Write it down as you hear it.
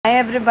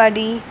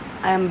everybody,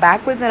 I am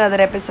back with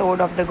another episode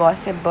of The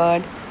Gossip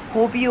Bird.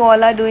 Hope you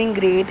all are doing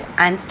great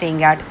and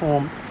staying at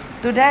home.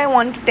 Today, I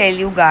want to tell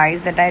you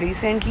guys that I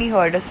recently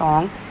heard a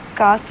song,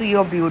 Scars to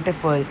You're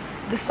Beautiful.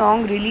 The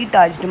song really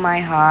touched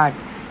my heart,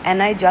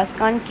 and I just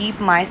can't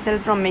keep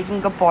myself from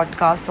making a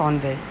podcast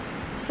on this.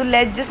 So,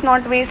 let's just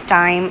not waste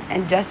time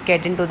and just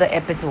get into the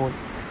episode.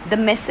 The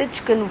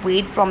message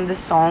conveyed from the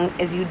song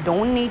is you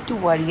don't need to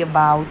worry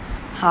about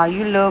how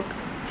you look,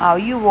 how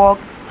you walk,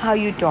 how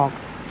you talk.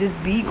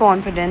 Just be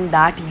confident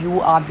that you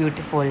are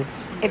beautiful.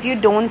 If you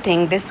don't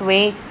think this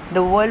way,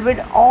 the world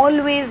will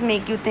always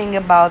make you think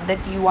about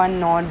that you are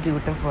not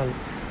beautiful.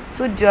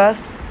 So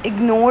just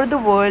ignore the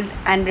world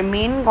and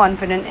remain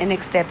confident and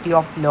accept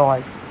your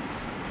flaws.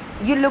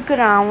 You look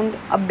around,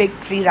 a big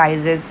tree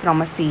rises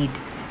from a seed.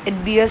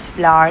 It bears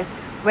flowers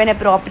when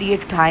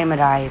appropriate time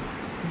arrives.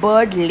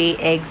 Bird lay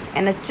eggs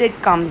and a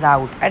chick comes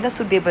out at a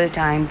suitable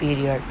time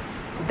period.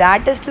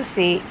 That is to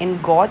say,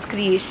 in God's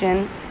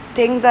creation,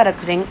 things are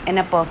occurring in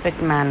a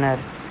perfect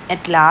manner.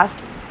 At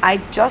last, I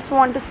just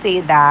want to say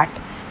that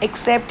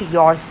accept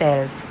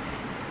yourself.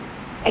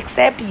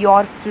 Accept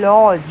your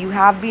flaws you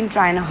have been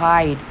trying to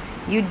hide.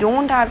 You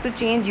don't have to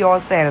change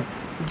yourself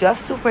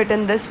just to fit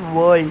in this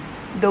world.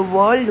 The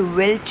world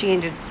will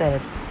change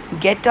itself.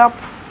 Get up,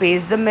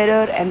 face the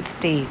mirror, and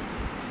stay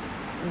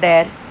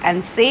there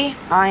and say,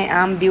 I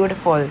am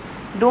beautiful.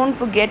 Don't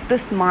forget to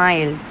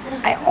smile.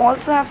 I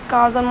also have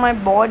scars on my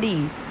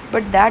body,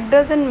 but that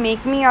doesn't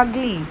make me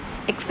ugly.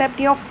 Accept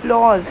your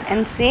flaws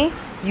and say,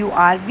 you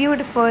are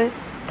beautiful.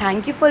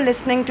 Thank you for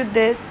listening to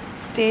this.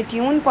 Stay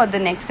tuned for the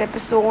next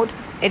episode.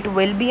 It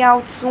will be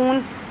out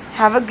soon.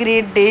 Have a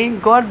great day.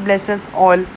 God bless us all.